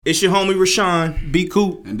It's your homie Rashawn, B.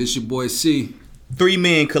 Coop. And this your boy C. Three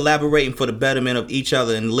men collaborating for the betterment of each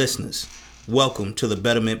other and listeners. Welcome to the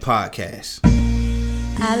Betterment Podcast.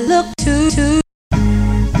 I look to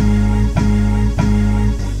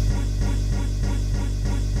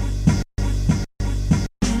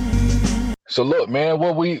So look, man,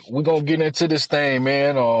 what we gonna get into this thing,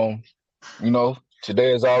 man.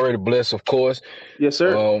 Today is already blessed, of course. Yes,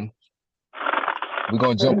 sir. We're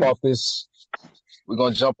gonna jump off this. We're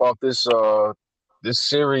gonna jump off this this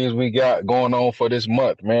series we got going on for this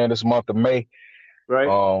month, man. This month of May. Right.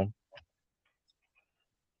 So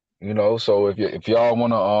if y'all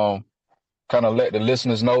wanna kind of let the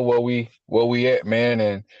listeners know where we at, man,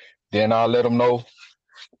 and then I'll let them know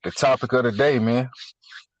the topic of the day, man.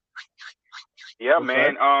 Yeah,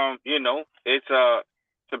 man. It's a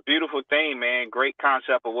beautiful thing, man. Great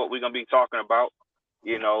concept of what we're gonna be talking about.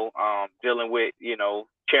 Dealing with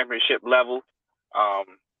championship level,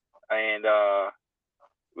 and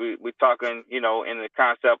we're talking, in the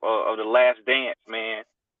concept of the Last Dance, man.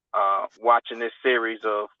 Watching this series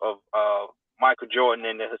of Michael Jordan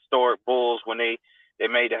and the historic Bulls when they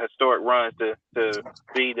made the historic runs to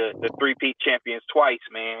be the three-peat champions twice,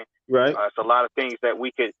 man. Right. It's a lot of things that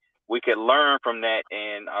we could learn from that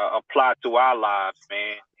and apply to our lives,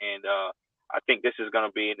 man. And I think this is going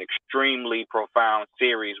to be an extremely profound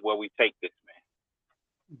series where we take this, man.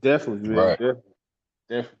 Definitely, man. Right.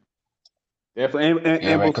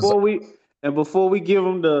 Definitely. And before we give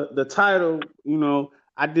them the title,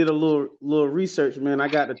 I did a little research, man. I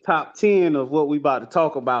got the top 10 of what we about to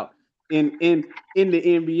talk about in the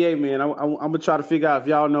NBA, man. I'm gonna try to figure out if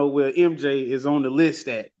y'all know where MJ is on the list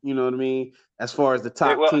at. You know what I mean? As far as the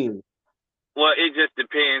top 10. Well, it just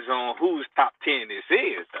depends on whose top 10 this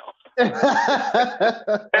is, though.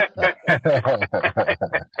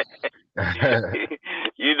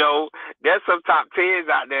 There's some top 10s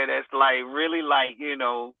out there that's really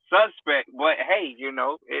suspect. But hey,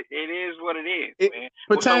 it is what it is, man.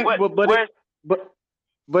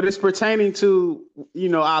 But it's pertaining to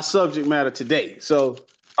our subject matter today. So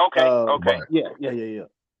okay. Yeah.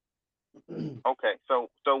 Okay, so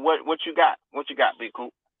what you got? What you got, Big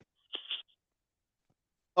Coop?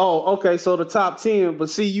 Oh, okay. So the top 10. But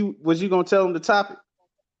see, was you gonna tell them the topic?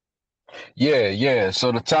 Yeah.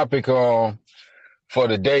 So the topic for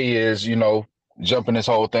the day is, jumping this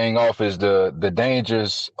whole thing off is the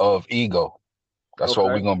dangers of ego. That's what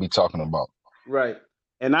we're gonna be talking about. Right.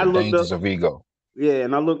 And I the looked dangers up of ego. Yeah,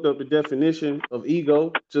 and I looked up the definition of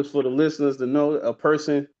ego just for the listeners to know: a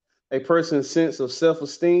person's sense of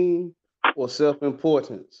self-esteem or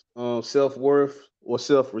self-importance, self-worth or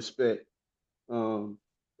self-respect.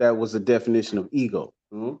 That was the definition of ego.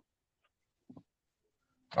 Mm-hmm.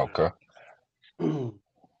 Okay.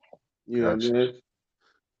 Yeah, man.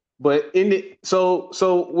 But so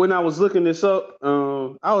when I was looking this up,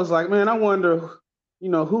 I was like, man, I wonder,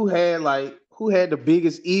 who had the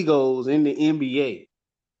biggest egos in the NBA.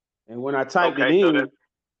 And when I typed it in,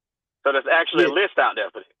 so there's actually a list out there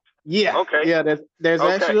for this. Yeah. Okay. Yeah, there's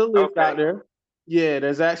actually a list out there. Yeah,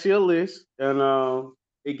 there's actually a list, and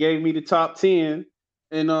it gave me the top 10,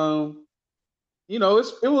 and it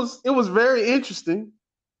was very interesting.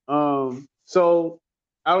 So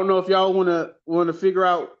I don't know if y'all want to figure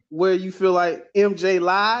out where you feel like MJ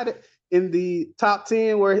lied in the top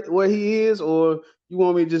 10 where he is, or you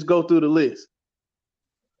want me to just go through the list?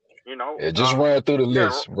 Just run through the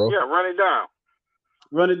list, bro. Yeah, run it down.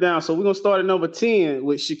 Run it down. So we're gonna start at number 10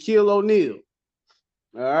 with Shaquille O'Neal.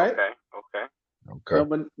 All right.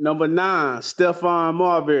 Okay. Number 9, Stephon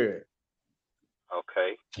Marbury.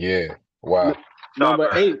 Okay. Yeah. Wow. Number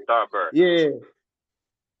 8. Starbury. Yeah.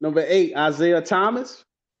 Number 8, Isaiah Thomas.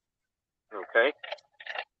 Okay.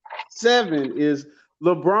 7 is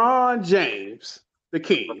LeBron James, the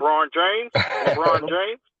king. LeBron James.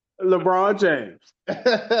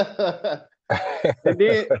 And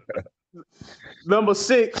then number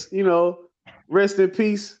 6, rest in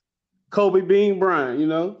peace, Kobe Bean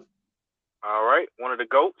Bryant, All right, one of the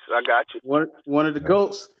GOATs. I got you. One of the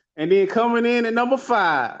GOATs. And then coming in at number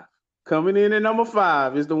 5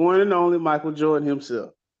 is the one and only Michael Jordan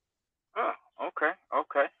himself. Oh, okay.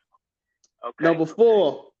 Number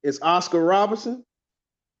 4 is Oscar Robertson.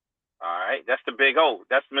 All right, that's the big O.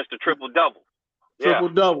 That's Mr. Triple Double.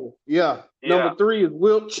 Triple-double, yeah. Number 3 is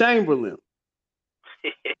Wilt Chamberlain.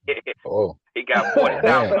 Oh. He got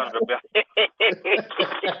 40,000 under the belt.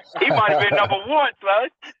 He might have been number 1, son.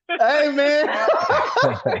 Hey, man.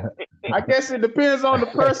 I guess it depends on the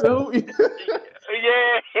person who.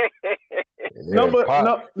 Yeah.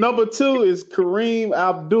 Number 2 is Kareem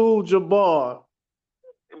Abdul-Jabbar.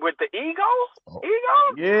 with the ego.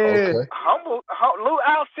 Yeah. Okay. Humble, Lou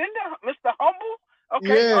Alcindor, Mr. Humble.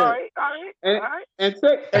 Okay, Yeah. all right.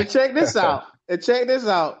 And check this out. And check this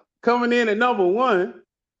out. Coming in at number one,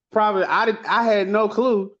 probably I had no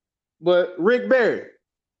clue, but Rick Barry,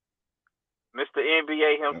 Mr.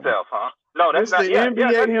 NBA himself, huh? No, that's Mr. not. Yeah,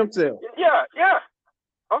 NBA himself. yeah.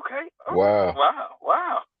 Okay.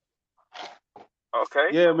 Wow. Okay.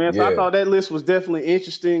 Yeah, man. So I Yeah. thought that list was definitely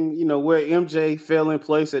interesting. You know, where MJ fell in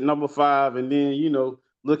place at number 5, and then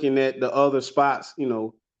looking at the other spots.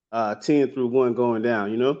 10 through 1 going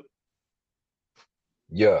down.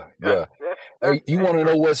 Yeah. Hey, you want to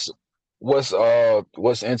know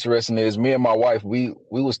what's interesting is me and my wife, we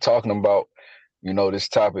was talking about, this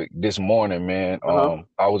topic this morning, man.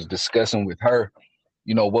 I was discussing with her,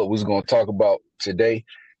 what we was going to talk about today.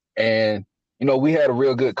 And, we had a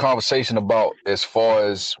real good conversation about as far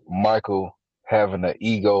as Michael having an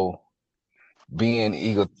ego, having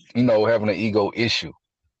an ego issue.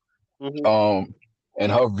 Mm-hmm.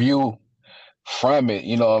 And her view from it,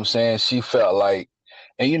 you know what I'm saying? She felt like,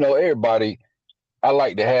 and everybody, I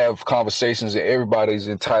like to have conversations and everybody's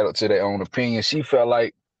entitled to their own opinion. She felt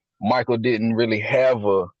like Michael didn't really have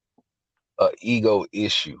a ego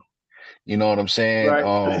issue. You know what I'm saying?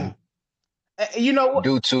 Right. You know what?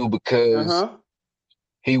 Due to because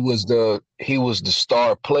he was the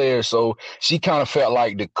star player, so she kind of felt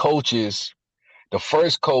like the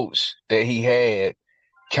first coach that he had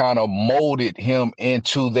kind of molded him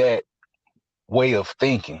into that way of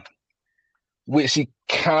thinking, which he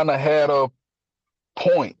kind of had a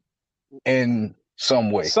point in some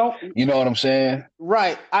way. So, you know what I'm saying?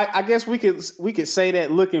 Right. I guess we could say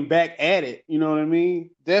that looking back at it. You know what I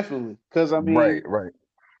mean? Definitely, because Right.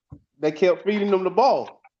 They kept feeding him the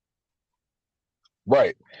ball.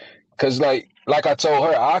 Right. Because like I told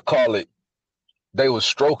her, I call it they were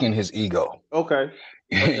stroking his ego. Okay.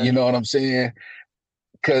 You know what I'm saying?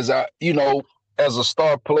 Because as a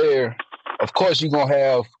star player, of course you're gonna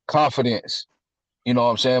have confidence. You know what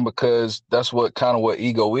I'm saying? Because that's what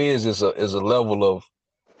ego is a level of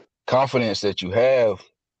confidence that you have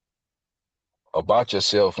about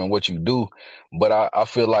yourself and what you do. But I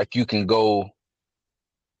feel like you can go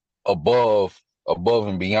above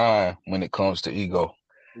and beyond when it comes to ego,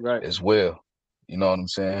 right, as well. You know what I'm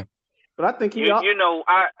saying? But I think go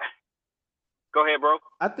ahead, bro.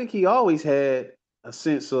 I think he always had a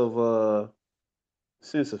sense of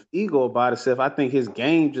ego about himself. I think his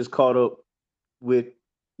game just caught up with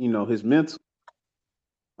his mental.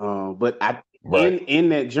 But in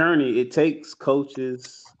that journey, it takes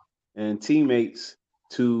coaches and teammates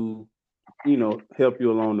to help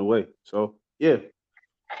you along the way. So yeah.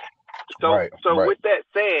 So with that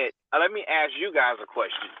said, let me ask you guys a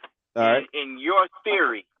question. All right. In your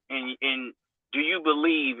theory, do you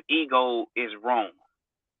believe ego is wrong?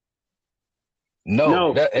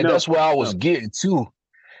 No. That's where I was getting to.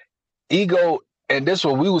 Ego, and that's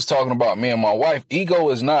what we was talking about, me and my wife. Ego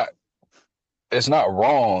is not, it's not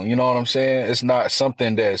wrong. You know what I'm saying? It's not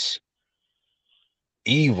something that's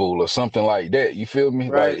evil or something like that. You feel me?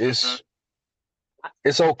 Right. Like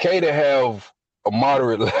it's okay to have a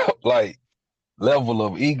moderate level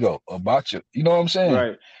of ego about you. You know what I'm saying?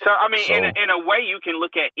 Right. So I mean, in a way, you can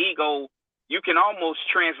look at ego. You can almost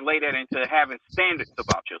translate it into having standards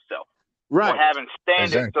about yourself, right? Or having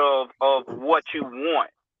standards of what you want,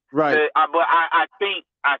 right? But I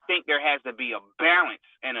think there has to be a balance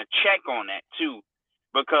and a check on that too,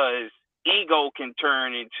 because ego can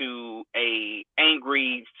turn into a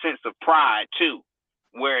angry sense of pride too,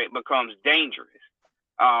 where it becomes dangerous.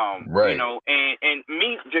 Right. And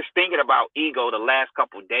me just thinking about ego the last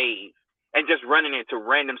couple of days and just running into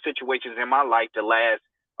random situations in my life the last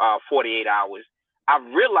 48 hours, I've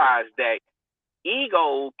realized that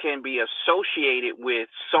ego can be associated with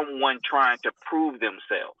someone trying to prove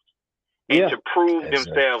themselves and to prove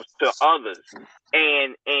themselves to others.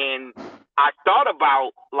 And I thought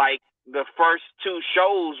about like the first 2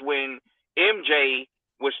 shows when MJ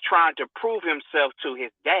was trying to prove himself to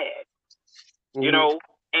his dad. Mm-hmm.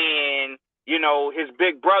 And his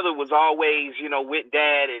big brother was always, with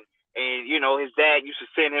dad, and his dad used to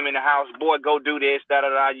send him in the house, boy, go do this,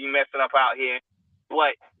 you messing up out here.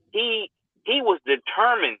 But he was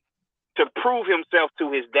determined to prove himself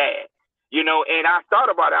to his dad, and I thought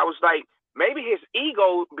about it. I was like, maybe his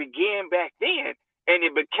ego began back then, and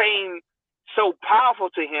it became so powerful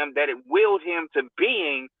to him that it willed him to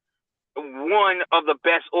being one of the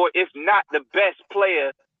best, or if not the best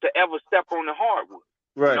player to ever step on the hardwood.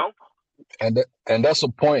 Right. And that's a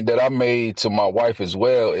point that I made to my wife as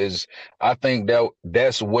well, is I think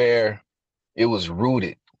that's where it was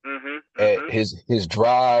rooted. Mm-hmm. at his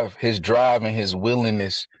drive and his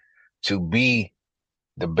willingness to be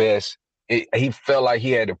the best. He felt like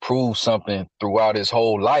he had to prove something throughout his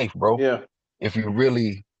whole life, bro. Yeah. If you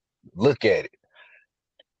really look at it.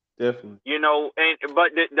 Definitely. You know,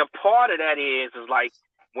 but the part of that is like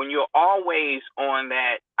when you're always on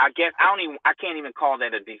that, I guess I can't even call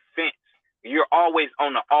that a defense. You're always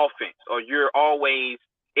on the offense, or you're always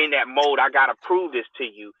in that mode. I gotta prove this to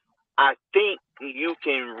you. I think you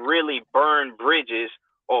can really burn bridges,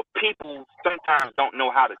 or people sometimes don't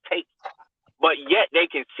know how to take it. But yet they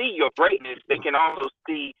can see your greatness. They can also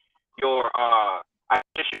see your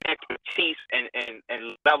expertise and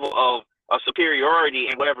level of superiority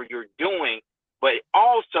in whatever you're doing. But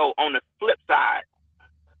also on the flip side,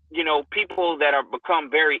 you know, people that are become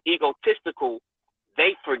very egotistical,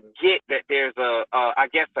 they forget that there's a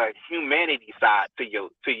humanity side to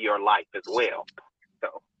your life as well.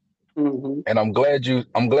 So. And I'm glad you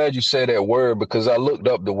said that word, because I looked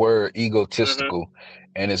up the word egotistical,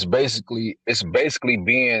 and it's basically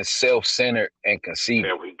being self-centered and conceited.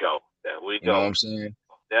 There we go. You know what I'm saying?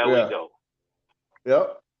 There we go.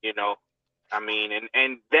 Yep. You know, I mean,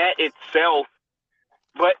 and that itself,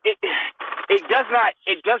 but it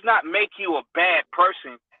does not make you a bad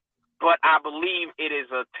person, but I believe it is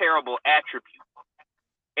a terrible attribute.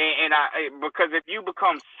 And because if you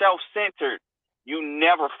become self-centered, you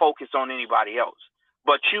never focus on anybody else,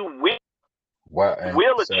 but you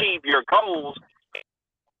will achieve your goals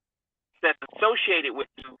that's associated with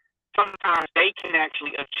you. Sometimes they can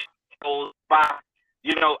actually achieve goals by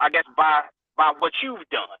what you've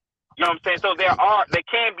done. You know what I'm saying? So there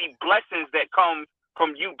can be blessings that come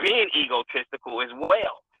from you being egotistical as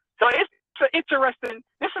well. So this is an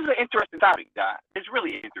interesting topic, guys. It's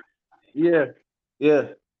really interesting. Yeah.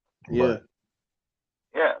 Yeah. Definitely.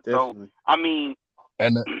 So I mean,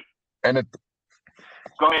 and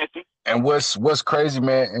go ahead, Steve. And what's crazy,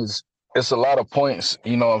 man, is it's a lot of points.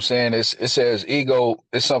 You know what I'm saying? It says ego.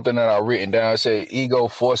 It's something that I've written down. It says ego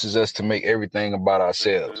forces us to make everything about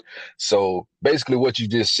ourselves. So basically, what you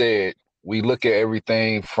just said, we look at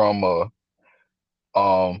everything from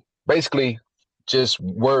basically just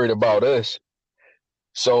worried about us.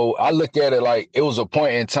 So I look at it like it was a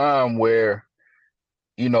point in time where,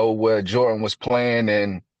 you know, where Jordan was playing,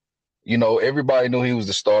 and you know, everybody knew he was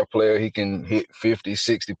the star player. He can hit 50,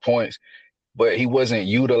 60 points, but he wasn't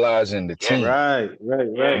utilizing the team. Right.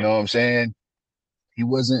 You know what I'm saying? He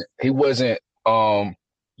wasn't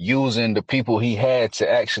using the people he had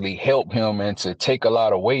to actually help him and to take a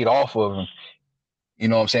lot of weight off of him. You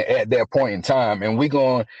know what I'm saying? At that point in time.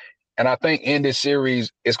 And I think in this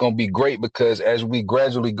series, it's going to be great, because as we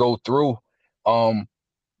gradually go through,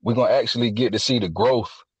 we're going to actually get to see the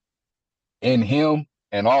growth in him,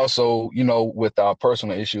 and also, you know, with our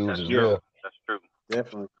personal issues as well. That's true.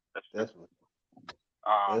 Definitely.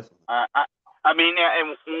 I mean,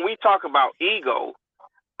 and when we talk about ego,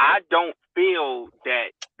 I don't feel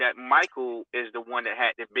that Michael is the one that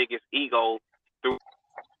had the biggest ego through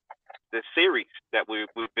the series that we've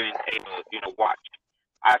been able to, you know, watch.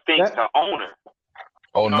 I think the owner.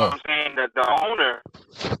 Oh, you know no. what I'm saying? That the owner,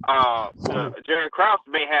 Jerry Krause,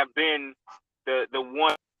 may have been the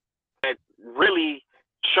one that really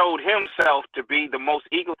showed himself to be the most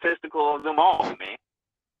egotistical of them all, man.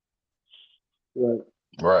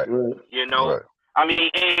 Right. You know, right. I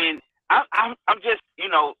mean, and I'm just, you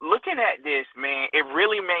know, looking at this, man. It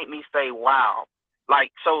really made me say, wow.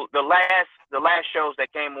 Like, so the last shows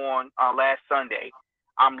that came on last Sunday,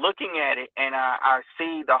 I'm looking at it and I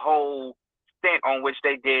see the whole stint on which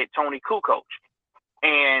they did Tony Kukoc,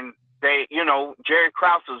 and they, you know, Jerry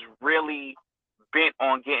Krause was really bent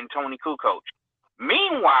on getting Tony Kukoc.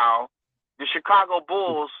 Meanwhile, the Chicago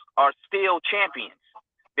Bulls are still champions.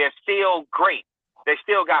 They're still great. They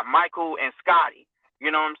still got Michael and Scotty,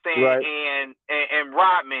 you know what I'm saying? Right. And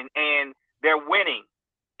Rodman, and they're winning.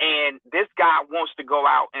 And this guy wants to go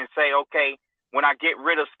out and say, okay, when I get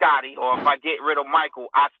rid of Scotty, or if I get rid of Michael,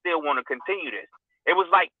 I still want to continue this. It was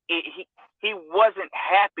like he wasn't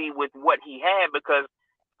happy with what he had, because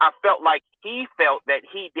I felt like he felt that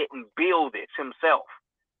he didn't build it himself.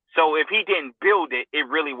 So if he didn't build it, it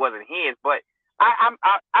really wasn't his. But I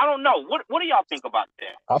don't know. What do y'all think about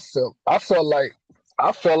that?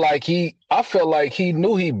 I felt like he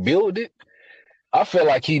knew he built it. I felt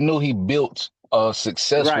like he knew he built a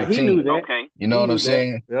successful team. He knew that. Okay. You know what I'm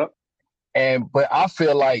saying? Yep. But I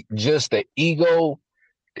feel like just the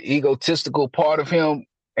egotistical part of him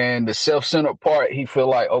and the self-centered part, he feel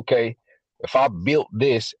like, okay, if I built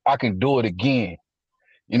this, I can do it again.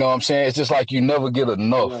 You know what I'm saying? It's just like you never get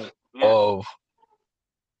enough of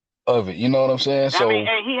of it. You know what I'm saying? So I mean,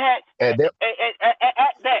 and he had at that,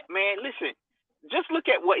 at that, man. Listen, just look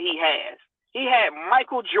at what he has. He had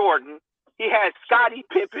Michael Jordan, he had Scottie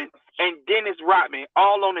Pippen, and Dennis Rodman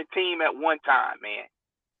all on the team at one time, man.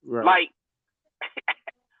 Right.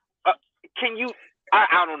 Like, can you?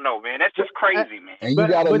 I don't know, man. That's just crazy, man. And you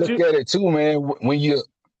got to look at it too, man. When you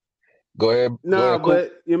go ahead. No,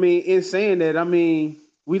 but I mean, in saying that, I mean,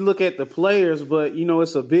 we look at the players, but you know,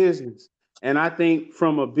 it's a business, and I think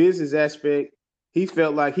from a business aspect, he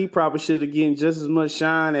felt like he probably should have gotten just as much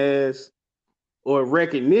shine as or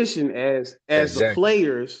recognition as the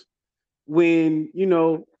players. When you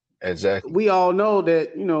know, we all know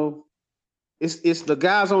that you know. It's the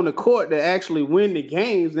guys on the court that actually win the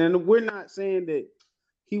games, and we're not saying that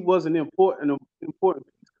he wasn't important because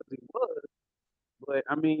he was. But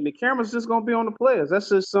I mean, the camera's just gonna be on the players. That's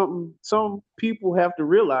just something some people have to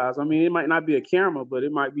realize. I mean, it might not be a camera, but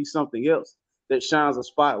it might be something else that shines a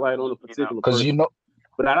spotlight on a particular person. You know,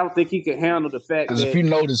 but I don't think he can handle the fact that if you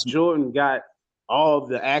notice, Jordan got all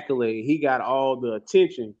the accolade, he got all the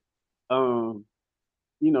attention. You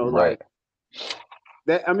know, like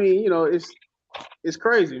that. I mean, you know, it's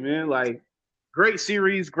crazy, man. Like, great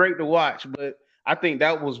series, great to watch, but I think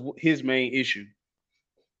that was his main issue.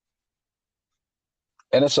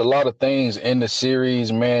 And it's a lot of things in the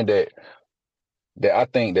series, man, that I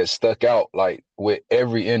think that stuck out, like with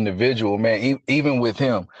every individual, man, even with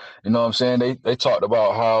him. You know what I'm saying? They talked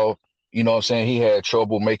about how, you know what I'm saying, he had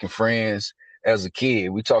trouble making friends as a kid.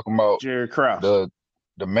 We talking about Jerry Krause, the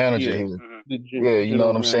manager here. You know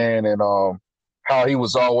what I'm saying? And how he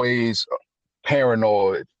was always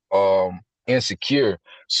paranoid, insecure.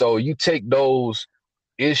 So you take those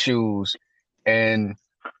issues, and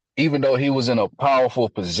even though he was in a powerful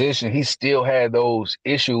position, he still had those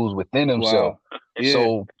issues within himself. Wow. Yeah.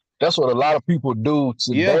 So that's what a lot of people do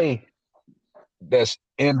today that's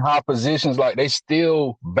in high positions. Like, they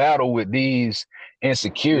still battle with these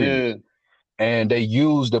insecurities. And they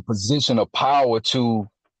use the position of power to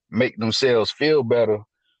make themselves feel better,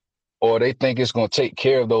 or they think it's going to take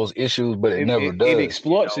care of those issues, but it never does. It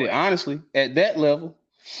exploits it, honestly, at that level,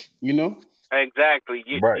 you know? Exactly.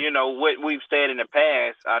 You know, what we've said in the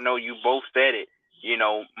past, I know you both said it, you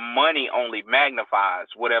know, money only magnifies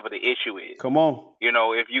whatever the issue is. Come on. You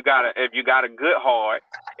know, if you got a good heart,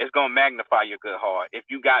 it's going to magnify your good heart. If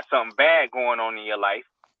you got something bad going on in your life,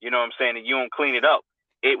 you know what I'm saying, and you don't clean it up,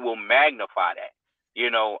 it will magnify that.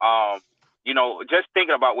 You know, just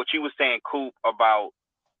thinking about what you were saying, Coop, about,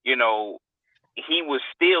 you know, he was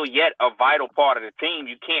still yet a vital part of the team.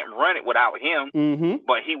 You can't run it without him,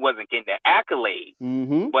 but he wasn't getting the accolades.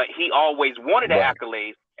 But he always wanted the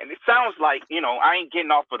accolades. And it sounds like, you know, I ain't getting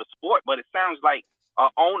off of the sport, but it sounds like an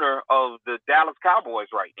owner of the Dallas Cowboys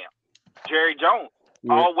right now, Jerry Jones,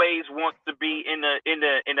 always wants to be in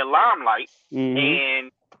the limelight.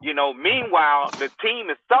 And, you know, meanwhile, the team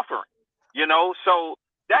is suffering, you know. So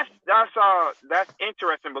that's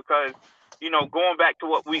interesting because, you know, going back to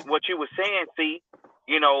what you were saying, see,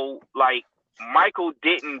 you know, like Michael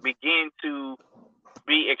didn't begin to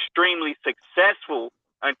be extremely successful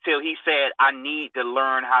until he said, I need to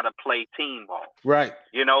learn how to play team ball. Right.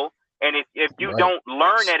 You know, and if you don't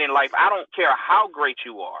learn that in life, I don't care how great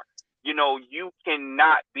you are, you know, you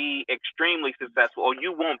cannot be extremely successful, or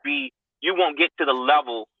you won't get to the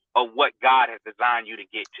level of what God has designed you to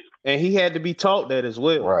get to. And he had to be taught that as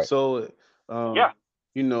well. Right. So,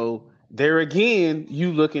 you know, there again,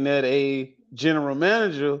 you looking at a general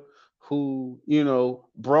manager who, you know,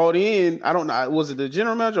 brought in, I don't know, was it the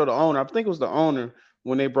general manager or the owner? I think it was the owner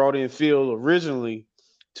when they brought in Phil originally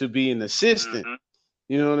to be an assistant.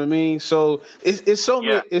 You know what I mean? So it's so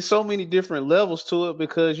many different levels to it,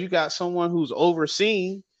 because you got someone who's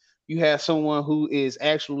overseeing, you have someone who is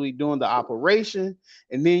actually doing the operation,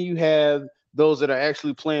 and then you have those that are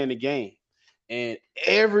actually playing the game. And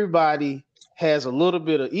everybody has a little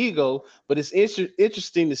bit of ego, but it's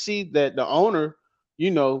interesting to see that the owner, you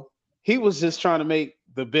know, he was just trying to make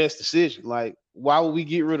the best decision. Like, why would we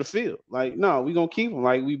get rid of Phil? Like, no, we're gonna keep him.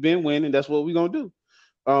 Like, we've been winning. That's what we're gonna do.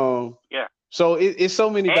 So it's so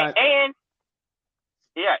many it's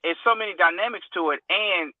so many dynamics to it.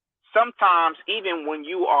 And sometimes even when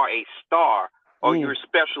you are a star or you're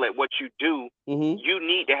special at what you do, you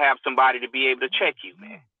need to have somebody to be able to check you,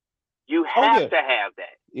 man. You have to have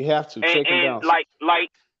that. You have to check him down. Like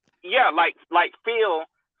Phil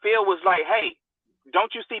was like, hey,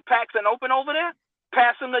 don't you see Paxton open over there?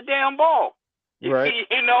 Pass him the damn ball. Right.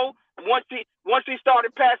 You know, once he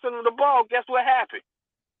started passing him the ball, guess what happened?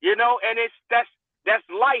 You know, and that's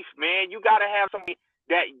life, man. You got to have somebody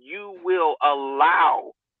that you will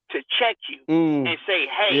allow to check you and say,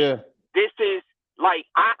 hey, this is like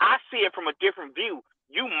I see it from a different view.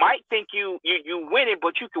 You might think you win it,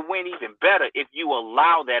 but you can win even better if you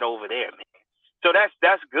allow that over there, man. So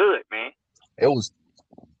that's good, man. It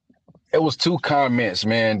was two comments,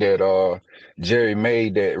 man, that Jerry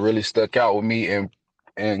made that really stuck out with me,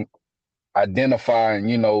 and identifying,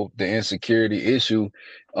 the insecurity issue.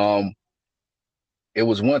 It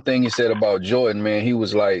was one thing he said about Jordan, man. He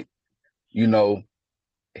was like, he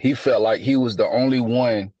felt like he was the only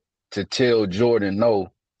one to tell Jordan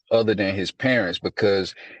no, other than his parents,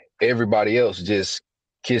 because everybody else just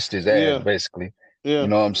kissed his ass, basically. Yeah. You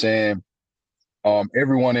know what I'm saying?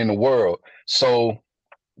 Everyone in the world. So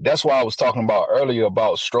that's why I was talking about earlier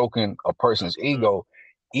about stroking a person's ego.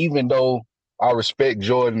 Even though I respect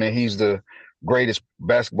Jordan and he's the greatest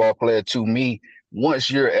basketball player to me, once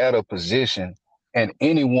you're at a position, and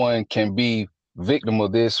anyone can be victim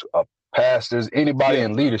of this, pastors, anybody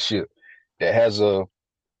in leadership that has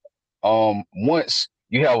once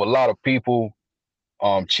you have a lot of people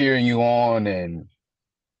cheering you on and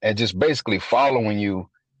just basically following you,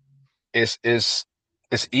 it's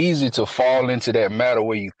easy to fall into that matter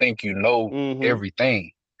where you think you know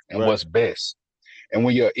everything and what's best. And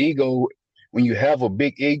when you have a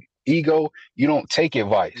big ego, you don't take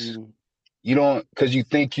advice. You don't, because you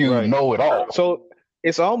think you know it all. So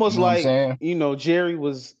it's almost like, Jerry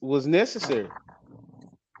was necessary.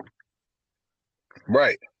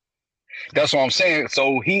 Right. That's what I'm saying.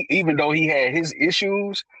 So even though he had his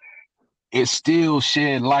issues, it still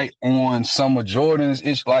shed light on some of Jordan's.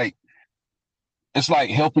 It's like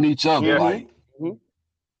helping each other. Like,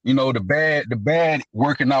 the bad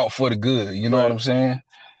working out for the good. You know what I'm saying?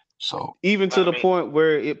 So even to the point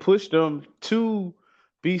where it pushed them to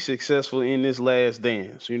be successful in this last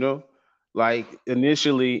dance, like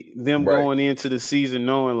initially them going into the season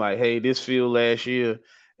knowing like, hey, this Phil last year,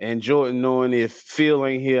 and Jordan knowing if Phil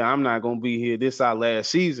ain't here, I'm not going to be here. This our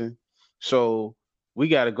last season. So we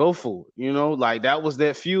got to go for it. Like that was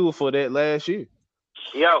that fuel for that last year.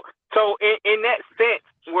 Yo, so in that sense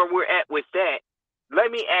where we're at with that,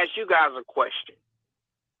 let me ask you guys a question.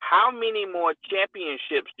 How many more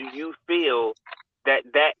championships do you feel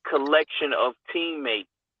that collection of teammates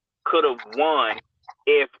could have won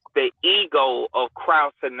if the ego of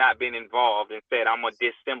Krause had not been involved and said, I'm going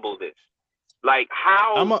to dissemble this? Like,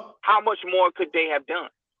 how much more could they have done?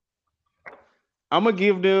 I'm going to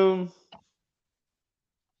give them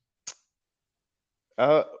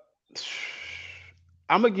I'm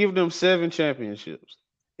going to give them 7 championships.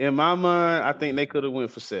 In my mind, I think they could have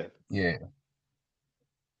went for 7. Yeah.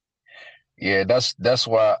 Yeah, that's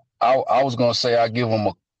why I was gonna say I give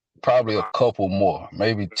them probably a couple more,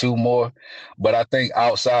 maybe 2 more, but I think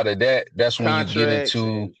outside of that, that's when you get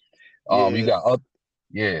into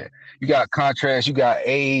you got contracts, you got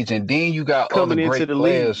age, and then you got coming other into great the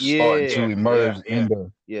players league, starting to emerge in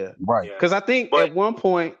the right. Because I think at one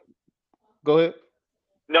point, go ahead.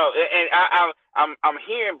 No, and I'm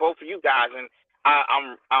hearing both of you guys, and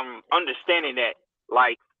I'm understanding that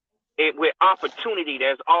like. With opportunity,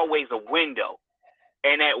 there's always a window,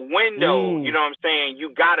 and that window, you know what I'm saying.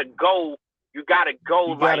 You gotta go. You gotta go.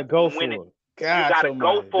 You gotta go for it. You gotta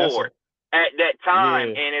go for it at that time,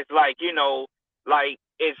 and it's like like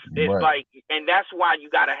it's like, and that's why you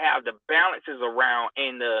gotta have the balances around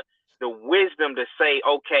and the wisdom to say,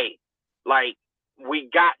 okay, like we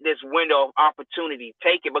got this window of opportunity,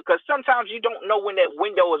 take it, because sometimes you don't know when that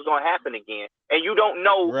window is going to happen again, and you don't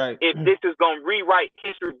know if this is going to rewrite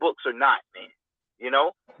history books or not, man.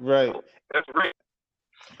 Right. So that's great.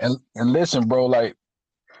 And listen, bro, like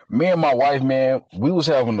me and my wife, man, we was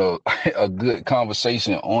having a good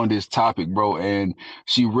conversation on this topic, bro, and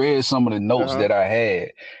she read some of the notes that I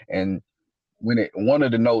had, and when one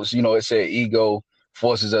of the notes, it said ego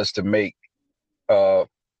forces us to make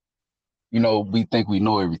we think we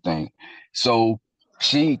know everything. So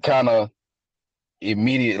she kind of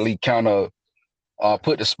immediately put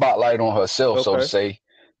the spotlight on herself, so to say,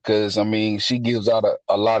 because, she gives out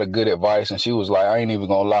a lot of good advice, and she was like, I ain't even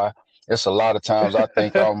going to lie. It's a lot of times I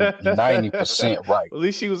think I'm 90% right. At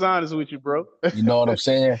least she was honest with you, bro. You know what I'm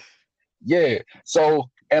saying? Yeah. So,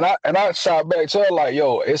 and I shot back to her like,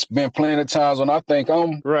 yo, it's been plenty of times when I think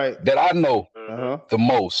I'm that I know the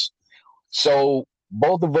most. So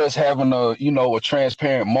both of us having a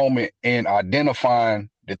transparent moment in identifying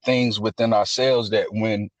the things within ourselves that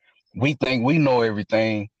when we think we know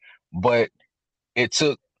everything, but it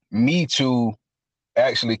took me to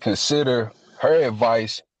actually consider her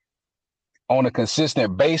advice on a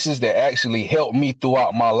consistent basis that actually helped me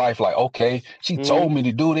throughout my life. Like, okay, she told me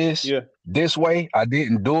to do this this way. I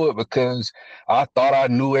didn't do it because I thought I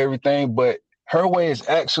knew everything, but her way is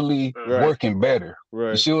actually working better.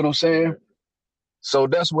 You see what I'm saying? So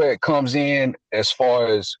that's where it comes in as far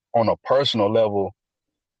as on a personal level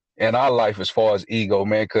in our life as far as ego,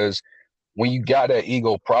 man, because when you got that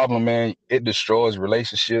ego problem, man, it destroys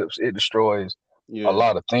relationships. It destroys a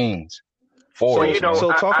lot of things for us, man.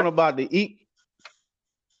 So talking about the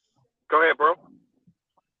Go ahead, bro.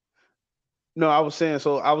 No, I was saying,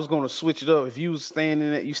 so I was going to switch it up. If you was staying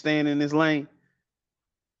in that, you staying in this lane.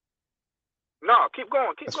 No, keep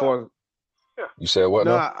going. Keep going. You said what?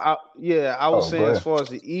 No, I was saying as far as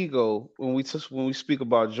the ego when we speak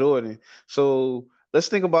about Jordan. So let's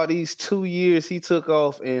think about these 2 years he took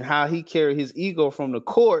off and how he carried his ego from the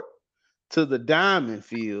court to the diamond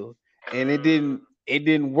field, and it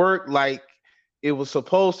didn't work like it was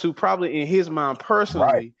supposed to, probably in his mind personally.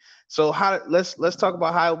 Right. So let's talk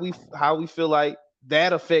about how we feel like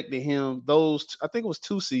that affected him. Those, I think it was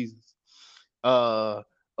 2 seasons of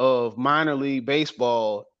minor league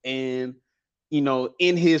baseball, and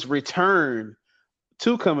in his return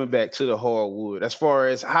to coming back to the hardwood, as far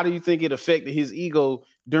as how do you think it affected his ego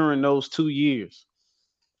during those 2 years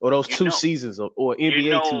or those 2 seasons or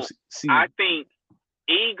NBA 2 seasons? I think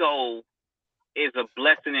ego is a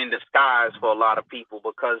blessing in disguise for a lot of people,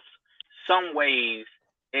 because some ways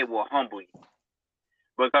it will humble you.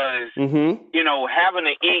 Because, having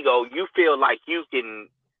an ego, you feel like you can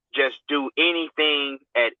just do anything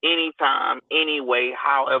at any time, any way,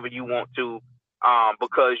 however you want to,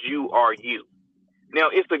 because you are you. Now,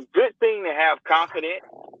 it's a good thing to have confidence.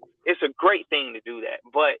 It's a great thing to do that.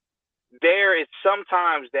 But there is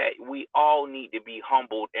sometimes that we all need to be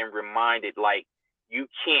humbled and reminded, like, you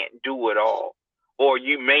can't do it all, or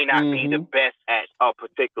you may not be the best at a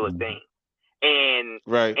particular thing. And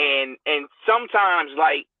sometimes,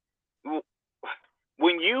 like,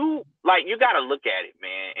 when you got to look at it,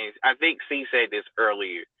 man. And I think C said this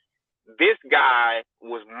earlier. This guy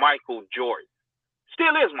was Michael Jordan.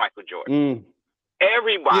 Still is Michael Jordan.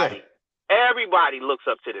 Everybody looks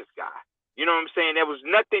up to this guy. You know what I'm saying? There was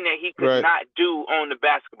nothing that he could not do on the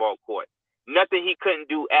basketball court. Nothing he couldn't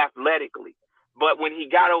do athletically. But when he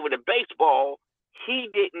got over to baseball, he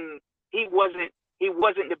wasn't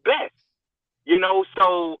the best.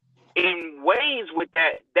 So in ways with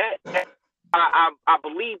that I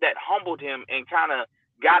believe that humbled him and kind of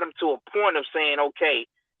got him to a point of saying, okay,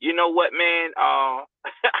 you know what, man,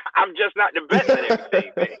 I'm just not the best at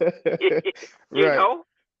everything, man. you know?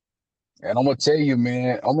 And I'm going to tell you,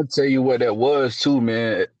 man, what that was too,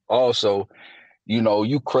 man. Also,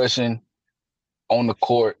 you crushing on the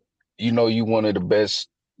court, you one of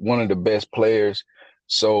the best players.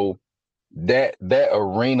 So that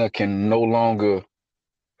arena can no longer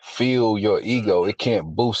feel your ego. It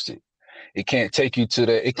can't boost it. It can't take you to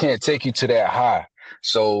that high.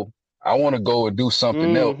 So I want to go and do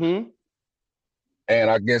something else. And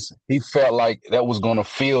I guess he felt like that was going to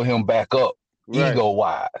fill him back up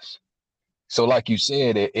ego-wise. So like you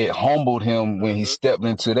said, it humbled him when he stepped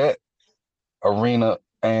into that arena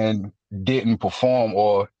and didn't perform,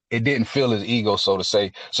 or it didn't fill his ego, so to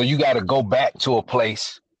say. So you got to go back to a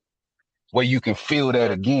place where you can feel that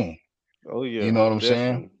again. Oh yeah. You know what I'm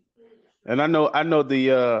saying? And I know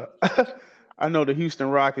the I know the Houston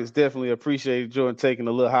Rockets definitely appreciated Jordan taking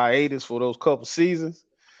a little hiatus for those couple seasons.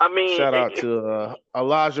 I mean, shout out to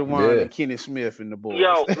Elijah Wan and Kenny Smith and the boys.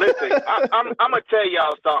 Yo, listen, I'm gonna tell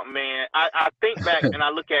y'all something, man. I think back and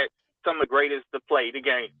I look at some of the greatest to play the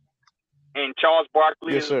game, and Charles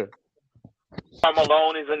Barkley, yes sir. Tom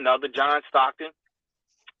Malone is another. John Stockton.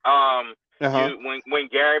 When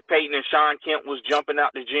Gary Payton and Sean Kemp was jumping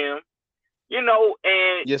out the gym, and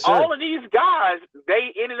all of these guys,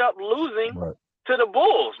 they ended up losing to the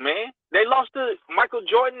Bulls, man. They lost to Michael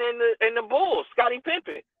Jordan and the Bulls, Scottie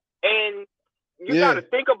Pippen. And you got to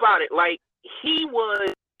think about it. Like, he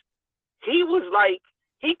was like,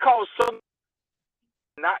 he caused some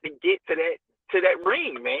not to get to that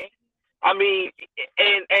ring, man. I mean,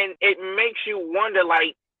 and it makes you wonder,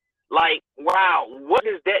 like, wow, what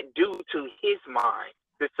does that do to his mind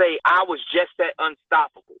to say I was just that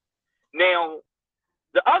unstoppable? Now,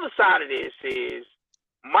 the other side of this is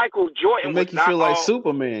Michael Jordan. It make you feel like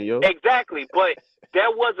Superman, yo. Exactly, but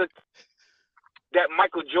that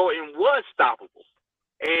Michael Jordan was stoppable,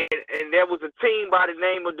 and there was a team by the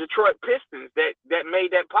name of Detroit Pistons that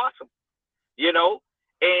made that possible,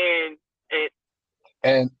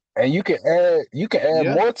 and you can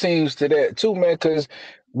add more teams to that too, man, because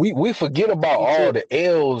we forget about all the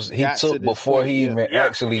L's he took before he even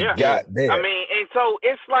actually got there. I mean, and so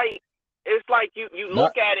it's like you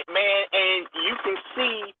look at it, man, and you can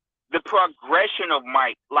see the progression of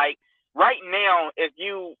Mike. Like, right now, if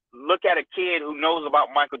you look at a kid who knows about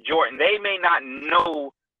Michael Jordan, they may not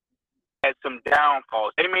know has some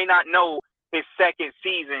downfalls. They may not know his second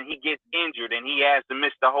season he gets injured and he has to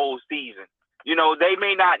miss the whole season. You know, they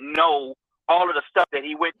may not know all of the stuff that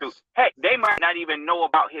he went through. Heck, they might not even know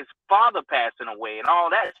about his father passing away and all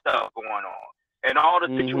that stuff going on, and all the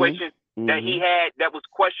situations that he had that was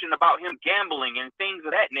questioned about him gambling and things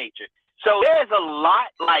of that nature. So there's a lot,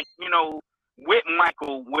 like, you know, with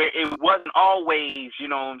Michael, where it wasn't always, you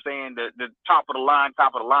know what I'm saying, the top of the line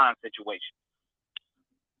situation.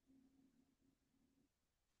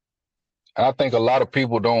 I think a lot of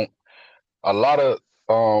people don't know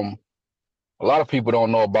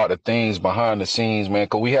about the things behind the scenes, man,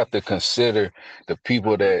 because we have to consider the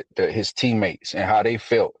people that his teammates and how they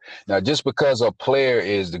felt. Now, just because a player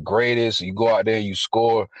is the greatest, you go out there and you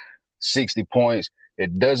score 60 points,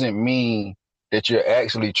 it doesn't mean that you're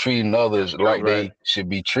actually treating others like they should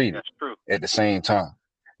be treated at the same time.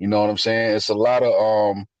 You know what I'm saying? It's a lot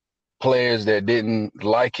of players that didn't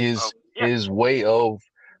like his way of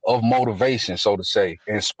motivation, so to say,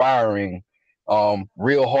 inspiring,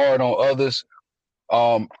 real hard on others.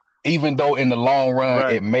 Even though in the long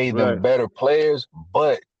run it made them better players,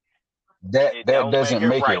 but that doesn't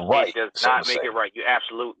make it right. It does not make it right. You're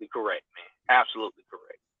absolutely correct, man. Absolutely correct.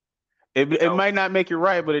 It might not make it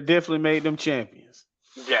right, but it definitely made them champions.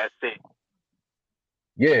 That's it.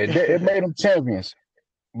 Yeah, it made them champions.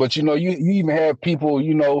 But you know, you even have people,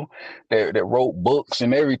 you know, that wrote books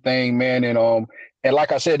and everything, man, and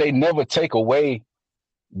like I said, they never take away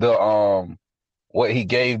the what he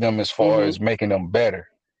gave them as far as making them better.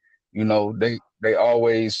 You know, they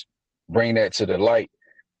always bring that to the light.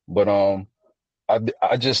 But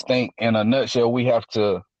I just think in a nutshell, we have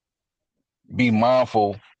to be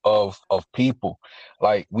mindful of people.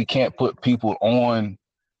 Like, we can't put people on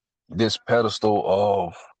this pedestal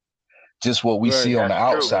of just what we see on the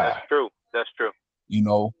outside. That's true. You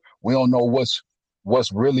know, we don't know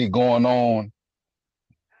what's really going on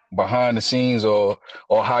behind the scenes or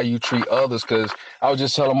how you treat others. Because I was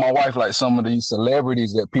just telling my wife, like, some of these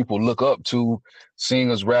celebrities that people look up to,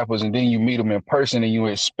 singers, rappers, and then you meet them in person and you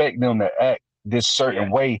expect them to act this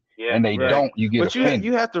certain way, and they don't. You get offended. But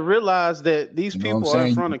you have to realize that these people are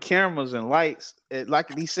in front of cameras and lights.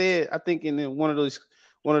 Like he said, I think in one of those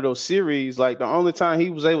series, like, the only time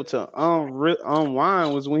he was able to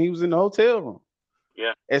unwind was when he was in the hotel room.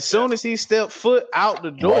 Yeah. As soon as he stepped foot out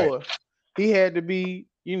the door, he had to be,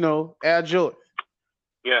 you know, Air Jordan.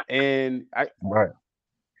 Yeah. And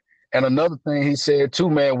another thing he said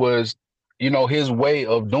too, man, was, you know, his way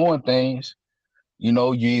of doing things. You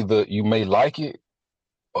know, you may like it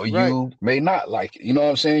or you may not like it. You know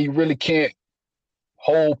what I'm saying? You really can't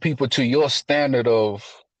hold people to your standard of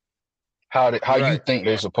how you think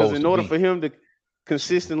they're supposed to be. Because in order for him to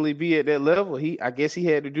consistently be at that level, I guess he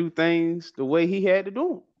had to do things the way he had to do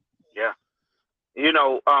them. Yeah. You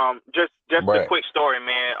know, just a quick story,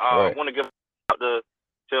 man. I want to give out to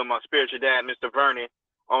my spiritual dad, Mr. Vernon,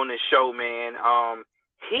 on this show, man.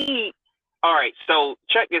 All right, so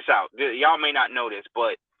check this out. Y'all may not know this,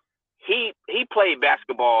 but he played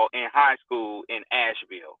basketball in high school in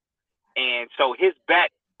Asheville. And so his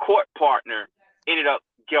backcourt partner ended up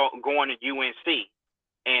going to UNC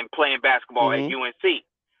and playing basketball at UNC.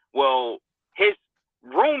 Well, his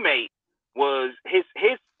roommate was his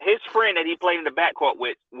friend that he played in the backcourt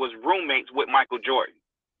with was roommates with Michael Jordan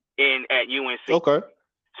at UNC. Okay.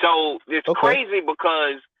 So it's crazy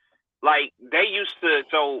because, like, they used to,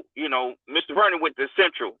 so, you know, Mr. Vernon went to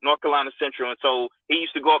North Carolina Central, and so he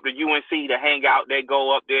used to go up to UNC to hang out. They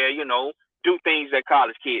go up there, you know, do things that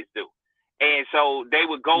college kids do. And so they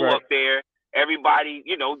would go up there, everybody,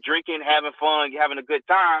 you know, drinking, having fun, having a good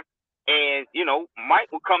time. And, you know,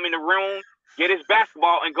 Mike would come in the room, get his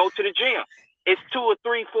basketball, and go to the gym. It's 2 or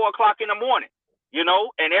 3, 4 o'clock in the morning, you know,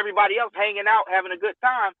 and everybody else hanging out, having a good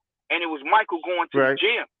time. And it was Michael going to the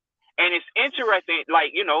gym. And it's interesting,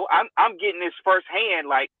 like, you know, I'm getting this firsthand,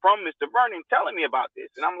 like, from Mr. Vernon telling me about this.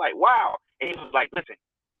 And I'm like, wow. And he was like, listen,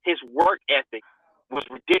 his work ethic was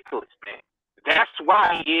ridiculous, man. That's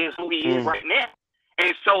why he is who he is right now.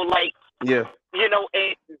 And so, like, you know,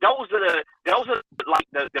 and those are like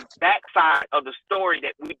the backside of the story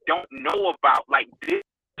that we don't know about. Like, this is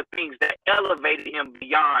the things that elevated him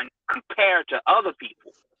beyond compared to other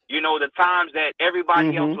people. You know, the times that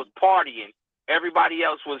everybody else was partying, everybody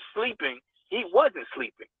else was sleeping, he wasn't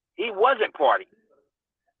sleeping. He wasn't partying.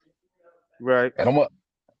 Right. And I'm gonna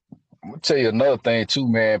tell you another thing too,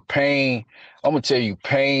 man. Pain,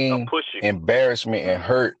 embarrassment, and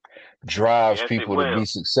hurt drives people to be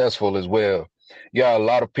successful as well. Yeah, a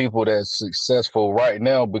lot of people that's successful right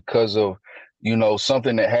now because of, you know,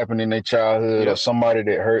 something that happened in their childhood or somebody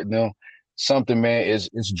that hurt them. Something, man, is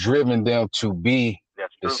driven them to be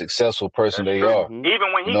the successful person they true. are.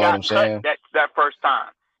 Even when he got cut that first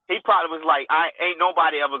time, he probably was like, "I ain't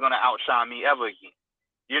nobody ever gonna outshine me ever again."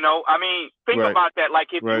 You know, I mean, think about that.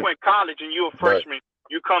 Like if you in college and you're a freshman,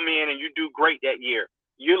 you come in and you do great that year.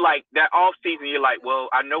 You like that off season. You're like, well,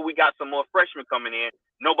 I know we got some more freshmen coming in.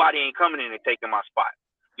 Nobody ain't coming in and taking my spot.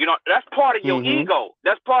 You know, that's part of your ego.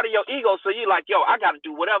 That's part of your ego. So you're like, yo, I got to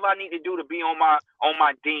do whatever I need to do to be on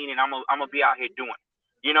my dean, and I'm gonna be out here doing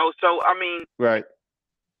it. You know, so I mean, right.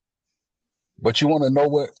 But you want to know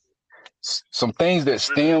what? Some things that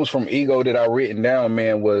stems from ego that I written down,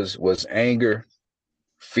 man, was anger,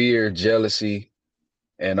 fear, jealousy,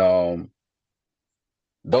 and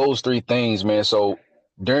those three things, man. So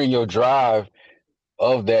during your drive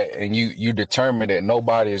of that, and you determine that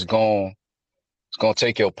nobody is going to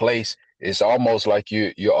take your place, it's almost like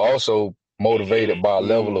you're also motivated by a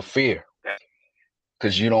level of fear,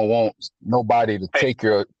 because you don't want nobody to take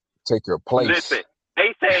your place. Listen,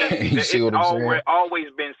 they say it's always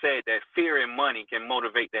been said that fear and money can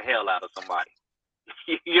motivate the hell out of somebody.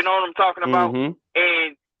 You know what I'm talking about? And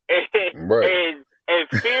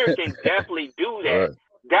fear can definitely do that. Right.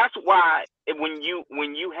 That's why when you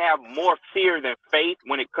have more fear than faith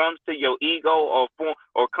when it comes to your ego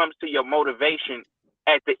or comes to your motivation,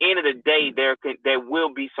 at the end of the day there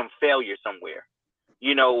will be some failure somewhere.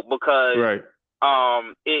 You know, because you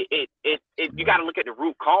got to look at the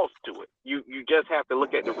root cause to it. You just have to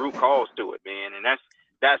look at the root cause to it, man, and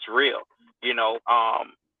that's real. You know,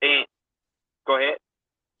 and go ahead.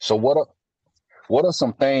 So what are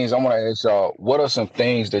some things I want to ask y'all? What are some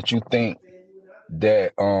things that you think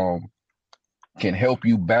that can help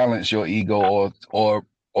you balance your ego or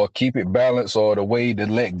keep it balanced, or the way to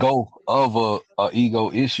let go of a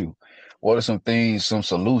ego issue? What are some things, some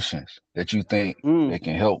solutions that you think that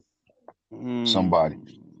can help somebody?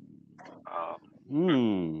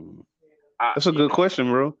 That's a good question,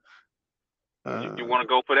 bro. You want to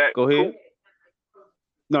go for that? Go ahead. Cool.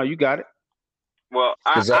 No, you got it. Well,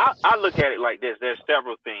 I look at it like this. There's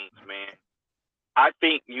several things, man. I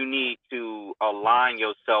think you need to align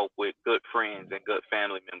yourself with good friends and good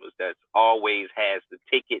family members that always has the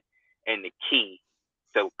ticket and the key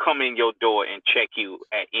to come in your door and check you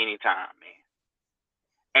at any time,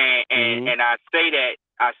 man. And I say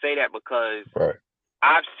that because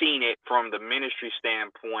I've seen it from the ministry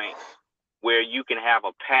standpoint, where you can have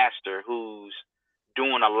a pastor who's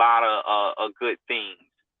doing a lot of good things,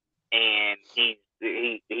 and he's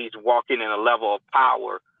walking in a level of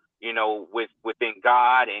power, you know, within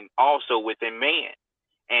God and also within man.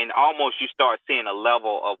 And almost you start seeing a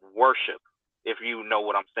level of worship, if you know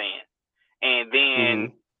what I'm saying. And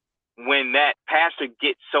then when that pastor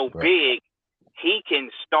gets so big, he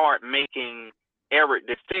can start making error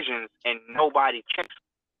decisions and nobody checks him.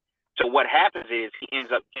 So what happens is he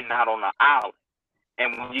ends up getting out on an island.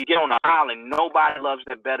 And when you get on an island, nobody loves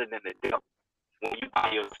it better than the devil when you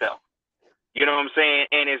by yourself. You know what I'm saying?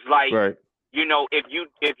 And it's like, you know, if you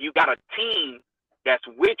got a team that's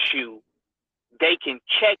with you, they can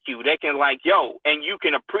check you. They can like, yo, and you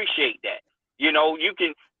can appreciate that. You know, you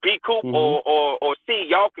can be cool or see,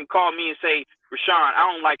 y'all can call me and say, Rashawn,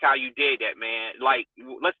 I don't like how you did that, man. Like,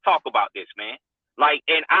 let's talk about this, man. Like,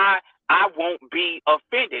 and I won't be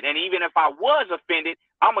offended. And even if I was offended,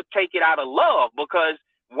 I'm going to take it out of love, because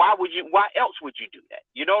why else would you do that?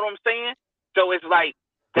 You know what I'm saying? So it's like,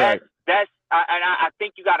 I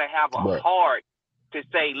think you got to have a heart to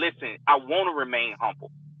say, listen, I want to remain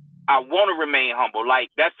humble. I want to remain humble.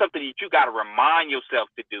 Like, that's something that you got to remind yourself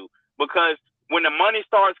to do, because when the money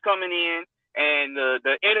starts coming in and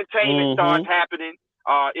the entertainment starts happening,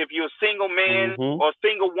 if you're a single man or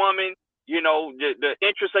single woman, you know, the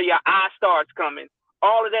interest of your eye starts coming.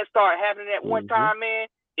 All of that start happening at one time, man.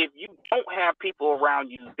 If you don't have people around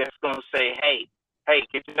you that's going to say, hey,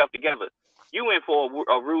 get yourself together, you in for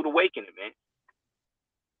a rude awakening, man.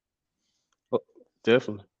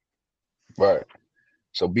 Definitely. Right.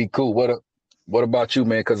 So be cool. What about you,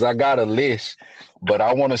 man? Because I got a list, but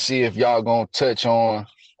I want to see if y'all gonna touch on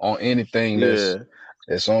anything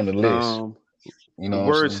that's on the list. You know, the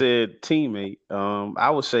word said teammate. I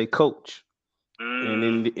would say coach.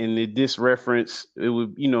 And in this reference, it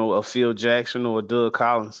would, you know, a Phil Jackson or a Doug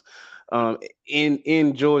Collins.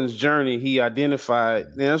 In Jordan's journey, he identified.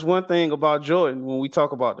 And that's one thing about Jordan. When we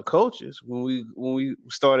talk about the coaches, when we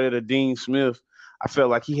started at Dean Smith, I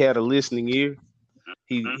felt like he had a listening ear.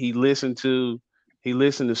 He listened to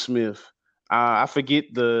Smith. I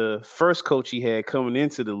forget the first coach he had coming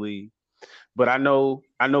into the league, but I know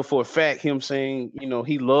for a fact him saying, you know,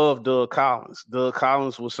 he loved Doug Collins. Doug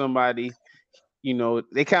Collins was somebody, you know,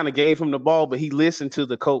 they kind of gave him the ball, but he listened to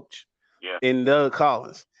the coach in Doug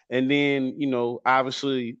Collins. and then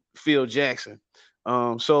obviously Phil Jackson.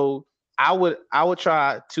 So I would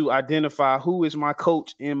try to identify who is my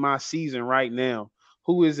coach in my season right now.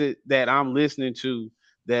 Who is it that I'm listening to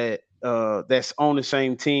that's on the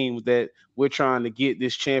same team that we're trying to get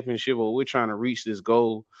this championship or we're trying to reach this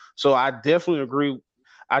goal. So I definitely agree.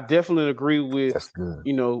 I definitely agree with That's good.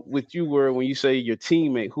 with you where when you say your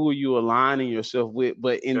teammate, who are you aligning yourself with?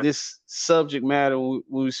 But in this subject matter, when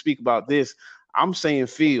we speak about this, I'm saying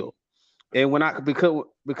Phil. And when I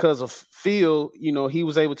because of Phil, he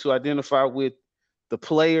was able to identify with the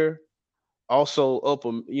player, also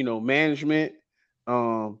upper, management.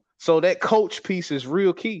 So that coach piece is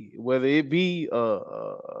real key. Whether it be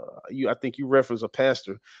I think you reference a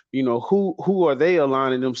pastor. Who are they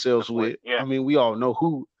aligning themselves with? Yeah. I mean, we all know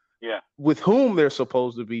who, with whom they're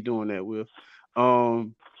supposed to be doing that with.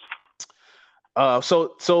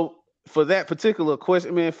 So for that particular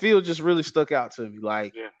question, man, Phil just really stuck out to me.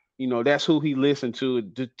 Like, that's who he listened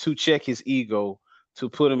to check his ego, to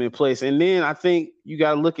put him in place. And then I think you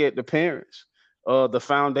got to look at the parents, the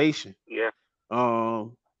foundation. Yeah.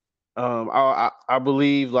 I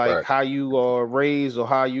believe like Right. how you are raised or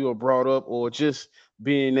how you are brought up, or just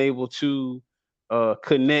being able to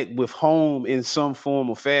connect with home in some form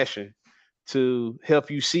or fashion to help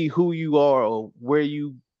you see who you are or where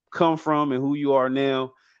you come from and who you are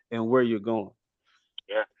now and where you're going.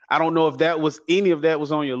 Yeah. I don't know if that was any of that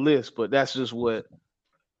was on your list, but that's just what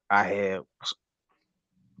I have.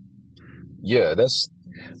 Yeah,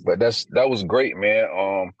 that was great,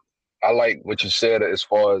 man. I like what you said as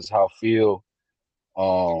far as how Phil,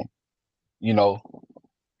 you know,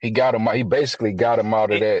 he basically got him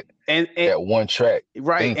out of that one track.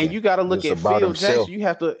 Right. And you got to look at about Phil himself. Jackson. You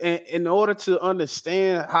have to, in order to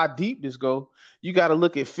understand how deep this go, you got to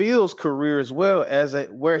look at Phil's career as well as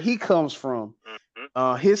where he comes from,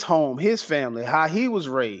 his home, his family, how he was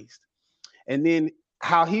raised, and then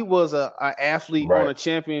how he was a athlete on a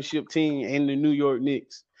championship team in the New York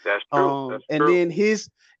Knicks. That's true.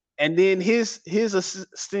 And then his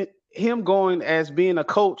assistant, him going as being a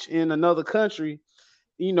coach in another country,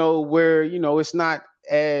 where it's not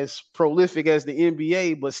as prolific as the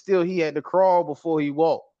NBA, but still he had to crawl before he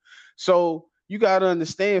walked. So you got to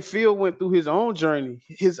understand, Phil went through his own journey,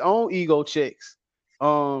 his own ego checks,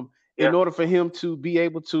 in order for him to be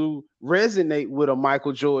able to resonate with a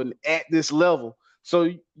Michael Jordan at this level.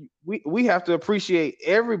 So we have to appreciate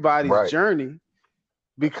everybody's journey,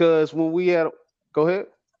 because when we had, go ahead.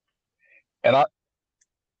 And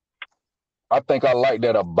I think I like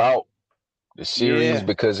that about the series,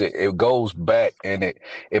 because it goes back and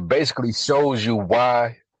it basically shows you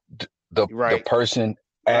why the person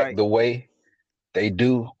act the way they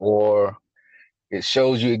do, or it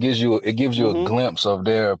shows you, it gives you a glimpse of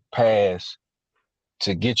their past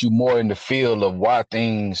to get you more in the feel of why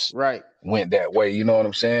things went that way. You know what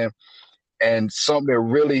I'm saying? And something that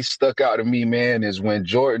really stuck out to me, man, is when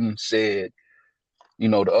Jordan said,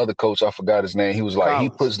 the other coach, I forgot his name, he was like,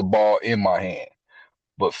 Collins. He puts the ball in my hand.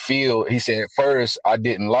 But Phil, he said, first, I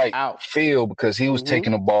didn't like Phil because he was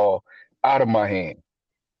taking the ball out of my hand.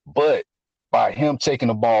 But by him taking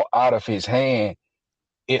the ball out of his hand,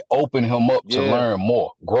 it opened him up to learn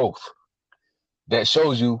more, growth. That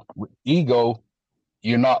shows you, with ego,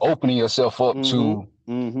 you're not opening yourself up to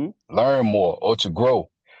learn more or to grow.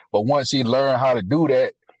 But once he learned how to do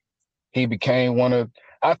that, he became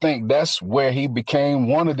I think that's where he became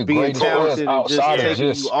one of the greatest players outside of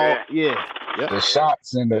just the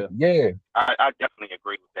shots and I definitely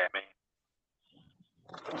agree with that, man.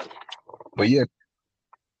 But yeah.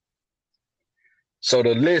 So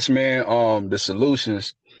the list, man, the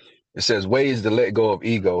solutions, it says ways to let go of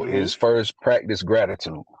ego is first, practice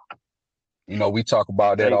gratitude. We talk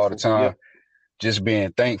about that all the time, just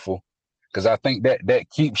being thankful, because I think that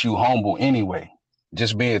keeps you humble anyway.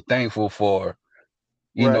 Just being thankful for,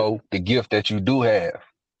 the gift that you do have,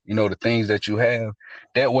 the things that you have.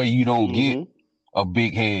 That way you don't get a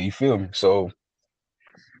big head, you feel me? So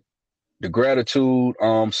the gratitude,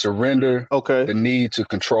 surrender the need to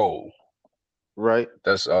control. Right.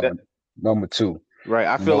 That's number 2. Right.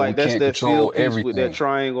 I feel like that's that field piece with that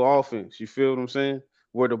triangle offense. You feel what I'm saying?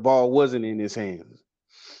 Where the ball wasn't in his hands.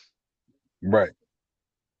 Right.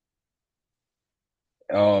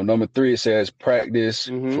 Number 3, it says practice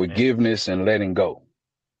forgiveness and letting go.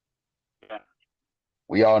 Yeah.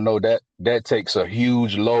 We all know that takes a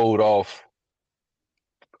huge load off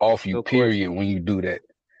you, period, when you do that.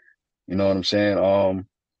 You know what I'm saying?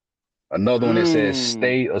 Another one that says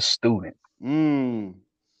stay a student.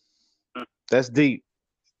 That's deep.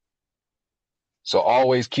 So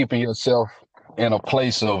always keeping yourself in a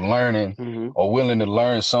place of learning or willing to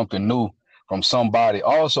learn something new from somebody.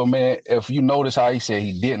 Also, man, if you notice how he said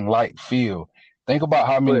he didn't like Phil, think about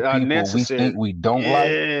how many But people we think unnecessary. we don't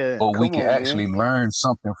like, Yeah, but we come can on, actually man. learn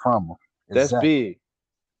something from them. That's Exactly. big.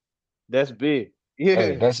 That's big. Hey,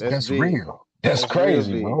 Yeah, that's big. real. That's That's real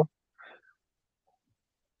crazy, big. bro.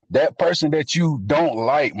 That person that you don't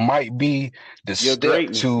like might be the Your step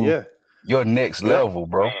greatness. to Yeah. your next Yeah. level,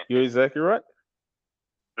 bro. Man, You're exactly right.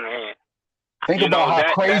 man. Think about how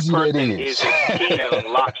that crazy that person is. is the key that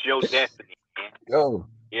unlocks your destiny, man. Yo,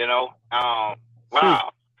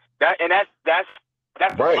 Wow. That's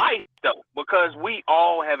right. life though, because we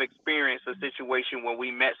all have experienced a situation when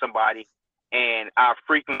we met somebody and our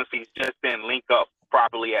frequencies just didn't link up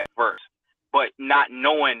properly at first, but not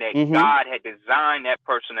knowing that God had designed that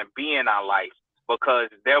person to be in our life because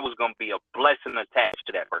there was going to be a blessing attached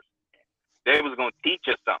to that person. They was going to teach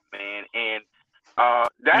us something, man, and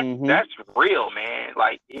that's real, man.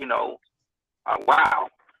 Like wow,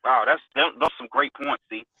 those some great points.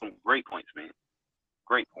 See, some great points, man.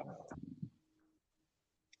 Great points.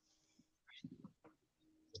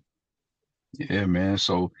 Yeah, man.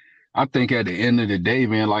 So I think at the end of the day,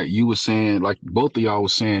 man, like you were saying, like both of y'all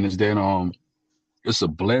was saying, is that it's a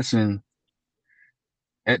blessing.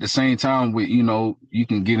 At the same time, with you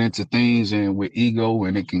can get into things and with ego,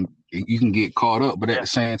 and you can get caught up. But at the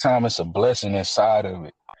same time, it's a blessing inside of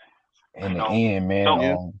it. In the end,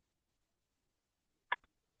 man.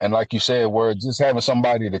 And like you said, where just having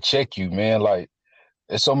somebody to check you, man. Like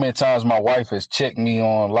there's so many times my wife has checked me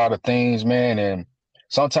on a lot of things, man, and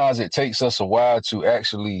sometimes it takes us a while to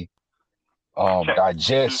actually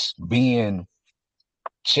digest being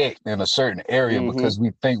checked in a certain area because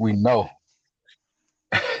we think we know.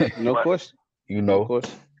 No question. No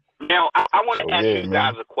question. Now, I want to ask you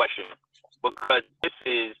guys a question because this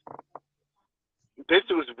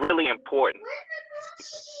was really important.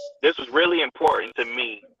 This was really important to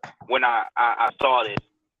me when I saw this,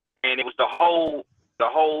 and it was the whole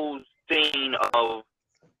scene of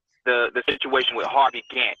the situation with Harvey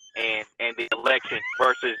Gantt and the election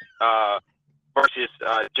versus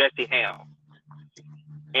Jesse Helms.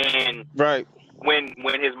 And when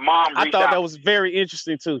his mom reached out, that was very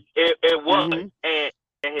interesting too. It was, and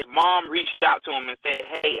his mom reached out to him and said,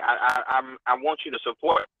 "Hey, I want you to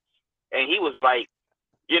support," and he was like,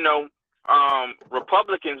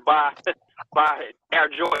 Republicans buy Air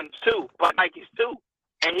Jordans too, buy Nikes too,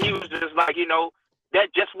 and he was just like,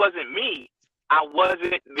 that just wasn't me. I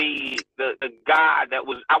wasn't the guy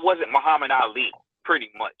I wasn't Muhammad Ali, pretty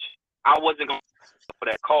much. I wasn't going to for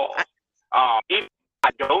that cause. Even I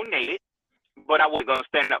donated, but I wasn't going to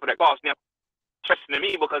stand up for that cause. Now, interesting to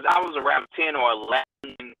me because I was around 10 or 11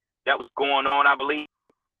 that was going on, I believe,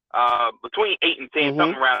 between 8 and 10,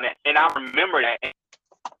 something around that. And I remember that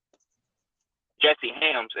Jesse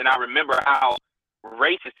Helms, and I remember how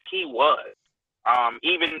racist he was.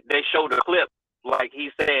 Even they showed a clip, like he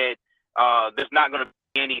said, there's not going to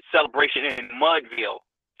be any celebration in Mudville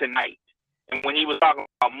tonight. And when he was talking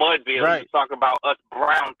about Mudville, he was talking about us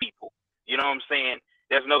brown people. You know what I'm saying?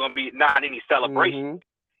 There's not going to be not any celebration.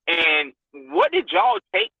 And what did y'all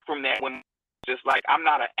take from that when just like, I'm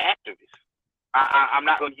not an activist. I'm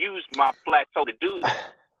not going to use my plateau to do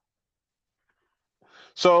that.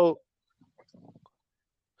 So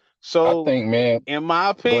I think, man, in my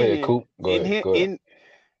opinion, go ahead.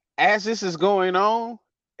 As this is going on,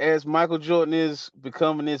 as Michael Jordan is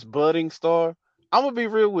becoming this budding star, I'm gonna be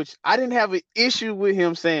real with you. I didn't have an issue with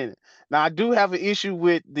him saying it. Now I do have an issue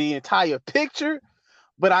with the entire picture,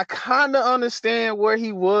 but I kind of understand where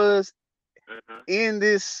he was in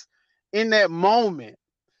that moment.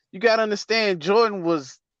 You gotta understand, Jordan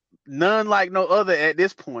was none like no other at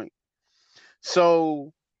this point.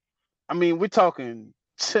 So, I mean, we're talking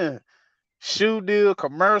shoe deal,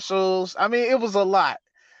 commercials. I mean, it was a lot.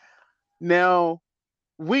 Now,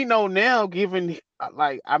 we know now, given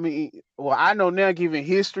I know now, given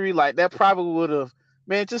history, like that probably would have,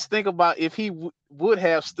 man, just think about if he would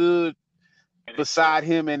have stood beside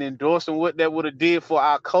him and endorsing what that would have did for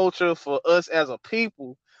our culture, for us as a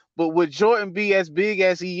people. But would Jordan be as big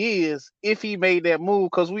as he is if he made that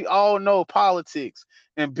move? Because we all know politics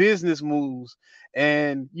and business moves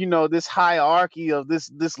and, this hierarchy of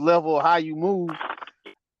this level of how you move,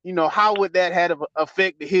 how would that have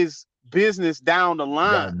affected his business down the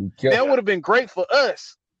line? That would have been great for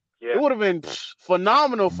us. It would have been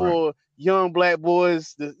phenomenal for young black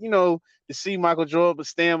boys to see Michael Jordan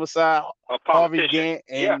stand beside Harvey Gantt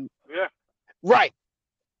and right.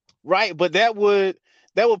 But that would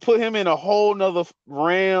put him in a whole nother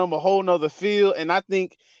realm, a whole nother field. And I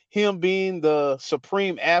think him being the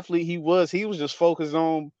supreme athlete he was just focused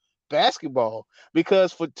on basketball.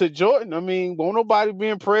 Because to Jordan, I mean, won't nobody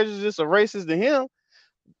being prejudiced or racist to him.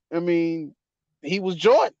 I mean, he was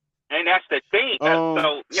Jordan. And that's the thing.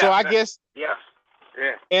 So I guess, yeah.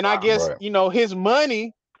 And wow. I guess, his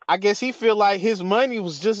money, I guess he feel like his money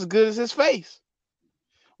was just as good as his face.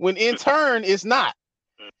 When in turn, it's not.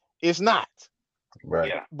 It's not. Right.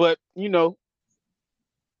 Yeah. But, And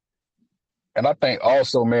I think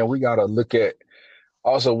also, man, we gotta look at,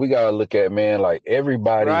 man, like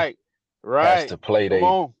everybody has to play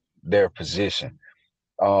their position.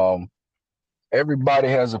 Everybody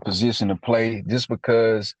has a position to play. Just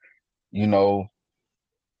because,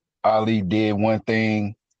 Ali did one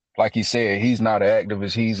thing, like he said, he's not an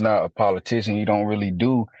activist, he's not a politician, he don't really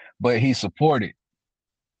do, but he supported.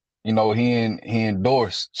 He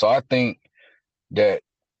endorsed. So I think that,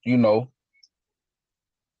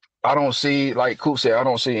 I don't see, like Coop said, I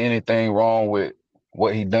don't see anything wrong with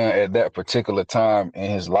what he done at that particular time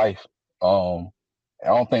in his life. I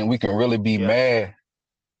don't think we can really be mad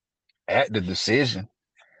at the decision.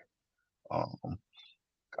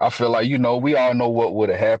 I feel like, we all know what would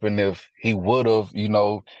have happened if he would have, he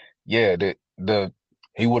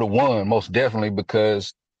would have won most definitely,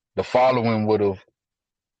 because the following would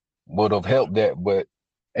have helped that. But,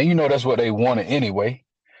 and that's what they wanted anyway.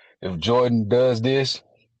 If Jordan does this,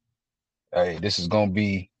 hey, this is going to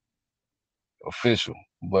be official.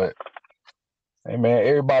 But, hey, man,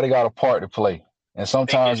 everybody got a part to play. And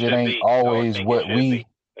sometimes it ain't always what we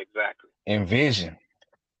envision.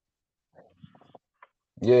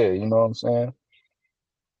 Yeah, you know what I'm saying?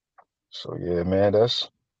 So, yeah, man,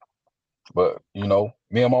 but, me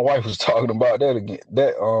and my wife was talking about that again,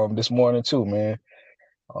 this morning too, man.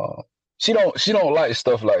 She don't like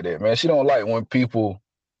stuff like that, man. She don't like when people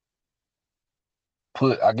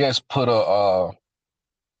put a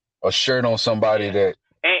shirt on somebody that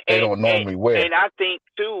they don't normally wear. And I think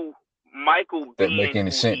too, Michael that being make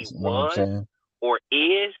any who sense, he you know what I'm saying? Or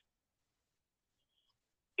is,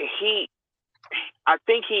 I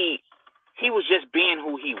think he was just being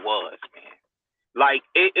who he was, man. Like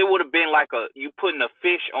it would have been like you putting a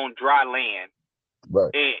fish on dry land,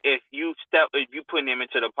 right? And if you putting him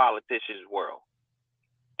into the politician's world,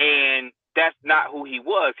 and that's not who he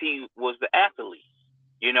was. He was the athlete,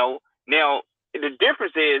 Now the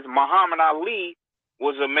difference is Muhammad Ali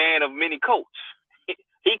was a man of many coats.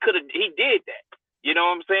 He did that, you know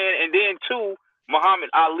what I'm saying? And then too, Muhammad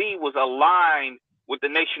Ali was aligned with the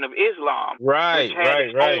Nation of Islam, which had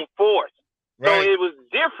its own force. So it was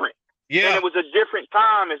different. Yeah. And it was a different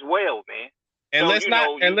time as well, man. And let's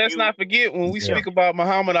not forget, when we speak about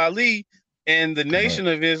Muhammad Ali and the Nation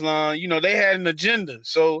of Islam, they had an agenda.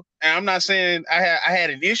 So, and I'm not saying I have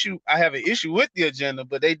an issue with the agenda,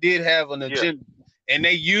 but they did have an agenda, and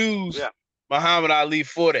they used Muhammad Ali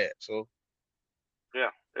for that. So,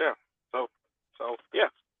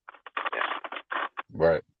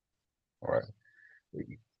 Right.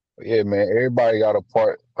 Yeah, man. Everybody got a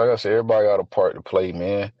part. Like I said, everybody got a part to play,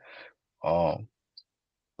 man. At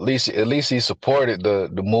least he supported the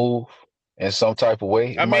move in some type of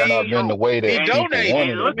way. It might not have been the way that people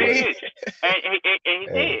wanted it.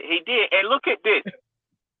 He did. And look at this.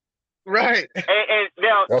 Right. And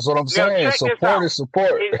now that's what I'm saying. Support is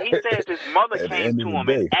support. He says his mother came to him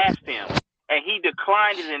and asked him, and he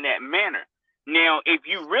declined it in that manner. Now, if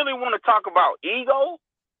you really want to talk about ego,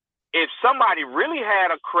 if somebody really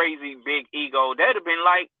had a crazy big ego, that'd have been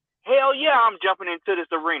like, hell yeah, I'm jumping into this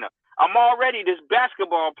arena. I'm already this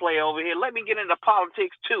basketball player over here. Let me get into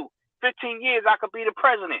politics too. 15 years, I could be the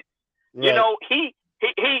president. Right.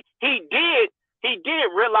 He did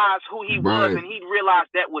realize who he was, and he realized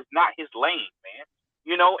that was not his lane, man.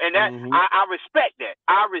 And that I respect that.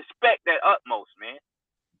 I respect that utmost, man.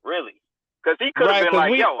 Really, because he could have been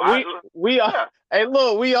like, Hey,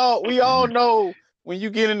 look, we all know when you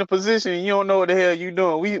get in the position and you don't know what the hell you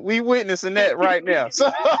doing. We witnessing that right now.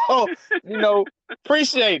 So,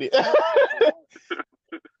 appreciate it.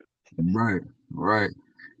 Right.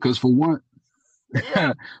 Because for one,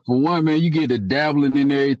 man, you get to dabbling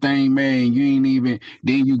in everything, man. You ain't even,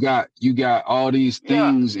 then you got all these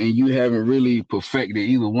things and you haven't really perfected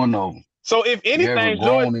either one of them. So if anything,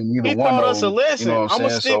 Jordan, he taught us a lesson. I'm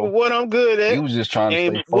gonna stick with what I'm good at. He was just trying to stay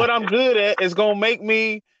focused. What I'm good at is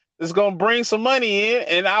gonna bring some money in,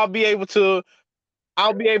 and I'll be able to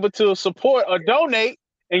support or donate,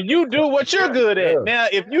 and you do what you're good at. Now,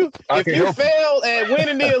 if you fail at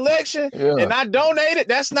winning the election and I donated,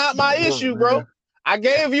 that's not my issue, bro. I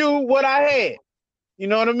gave you what I had. You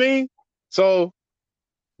know what I mean? So,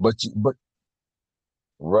 but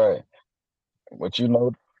right. But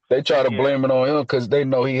they try to blame it on him because they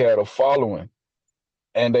know he had a following,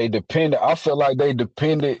 and they depended. I feel like they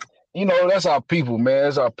depended you know, that's our people, man.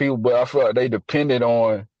 That's our people. But I feel like they depended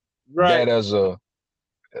on that as a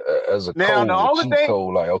now, the code, a only cheat thing,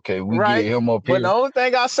 code. Like, okay, we right? get him up But here. the only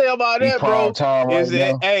thing I say about He that, prime bro, time is right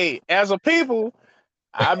that now. hey, as a people,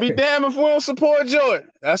 I'd be damned if we don't support Jordan.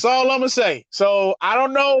 That's all I'm gonna say. So I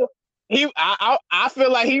don't know. I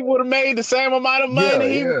feel like he would have made the same amount of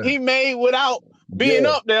money he made without being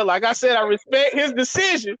up there. Like I said, I respect his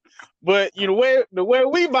decision, but you know the way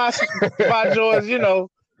we buy Jordans, you know,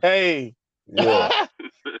 hey, Yeah.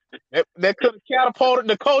 that could have catapulted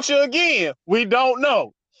the culture again. We don't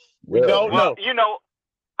know. We don't know. You know,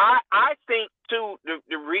 I think too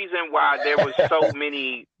the reason why there was so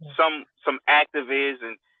many some activists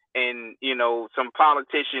and you know some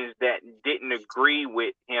politicians that didn't agree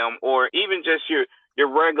with him, or even just your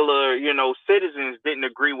regular, you know, citizens didn't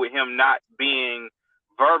agree with him not being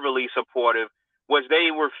verbally supportive, was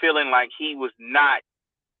they were feeling like he was not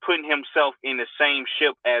putting himself in the same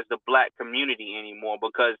ship as the black community anymore,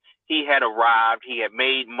 because he had arrived, he had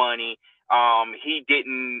made money, he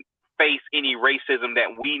didn't face any racism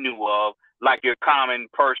that we knew of like your common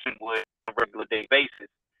person would on a regular day basis.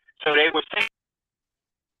 So they were saying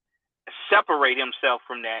separate himself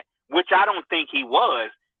from that, which I don't think he was.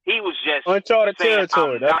 He was just uncharted saying,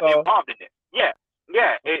 territory. I'm That's not all. involved in it. Yeah.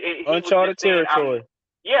 Uncharted territory.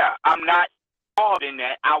 I'm not involved in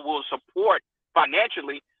that. I will support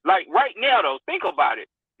financially. Like right now, though, think about it.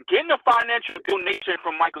 Getting a financial donation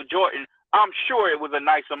from Michael Jordan, I'm sure it was a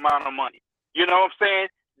nice amount of money. You know what I'm saying?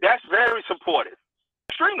 That's very supportive,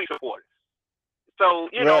 extremely supportive. So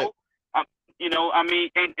you know, I mean,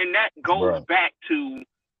 and that goes back to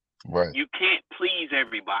you can't please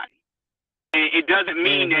everybody, and it doesn't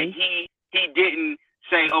mean that he didn't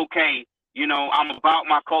say, okay, you know, I'm about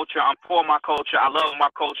my culture, I'm for my culture, I love my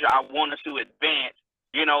culture, I want us to advance.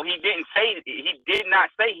 You know, he did not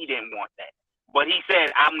say he didn't want that, but he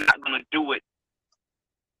said, I'm not going to do it.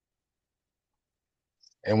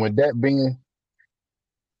 And with that being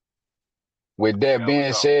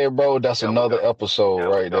said, bro, that's another episode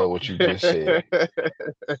right there, what you just said.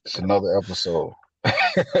 It's another episode.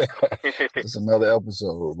 It's another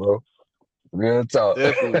episode, bro. Real talk.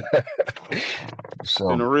 Definitely. So,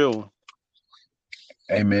 been a real one.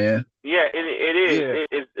 Hey, man. Yeah, it is. Yeah.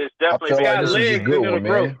 It's definitely. I feel like this was a good one,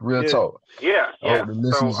 man. Real talk. Yeah. I hope the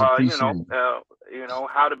listeners appreciate it. You know,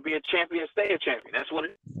 how to be a champion, stay a champion. That's what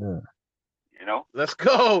it is. Yeah. You know. Let's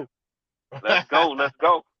go. Let's go.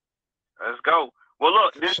 Well,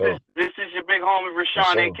 look, this is your big homie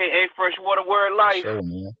Rashawn, aka Freshwater Word Life.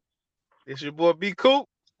 Man. This your boy B Coop.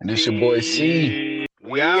 And this your boy C.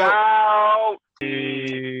 We out.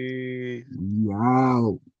 We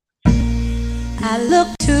out. I look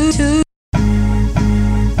to